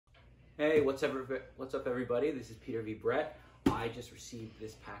Hey, what's up everybody? This is Peter V. Brett. I just received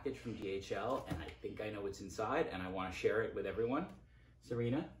this package from DHL and I think I know what's inside and I want to share it with everyone.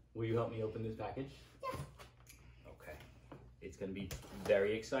 Serena, will you help me open this package? Yeah. Okay. It's going to be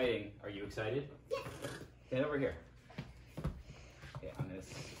very exciting. Are you excited? Yeah. Stand over here. Okay, I'm going to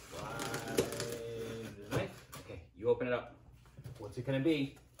slide the knife. Okay, you open it up. What's it going to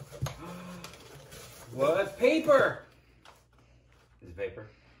be? What? Paper! Is it paper?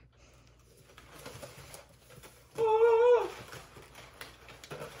 Oh!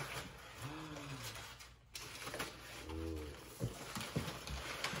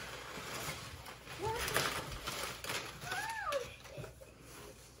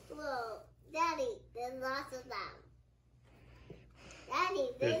 Whoa, Daddy, there's lots of them. Daddy,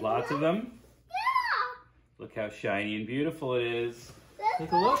 There's lots of them? Yeah! Look how shiny and beautiful it is. There's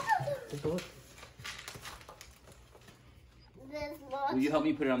Take a look. lots of them. Take a look. There's lots. Will you help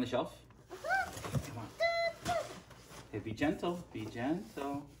me put it on the shelf? Uh-huh. Come on. Hey, be gentle. Be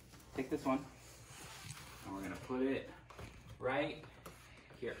gentle. Take this one. And we're going to put it right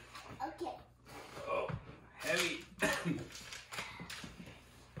here. Okay. Oh, heavy.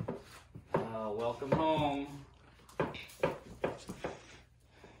 Welcome home.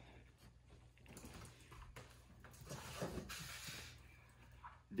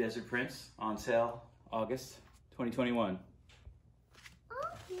 Desert Prince on sale August 2021.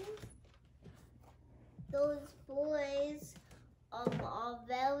 Okay. Those boys are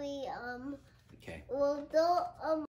very Okay. well,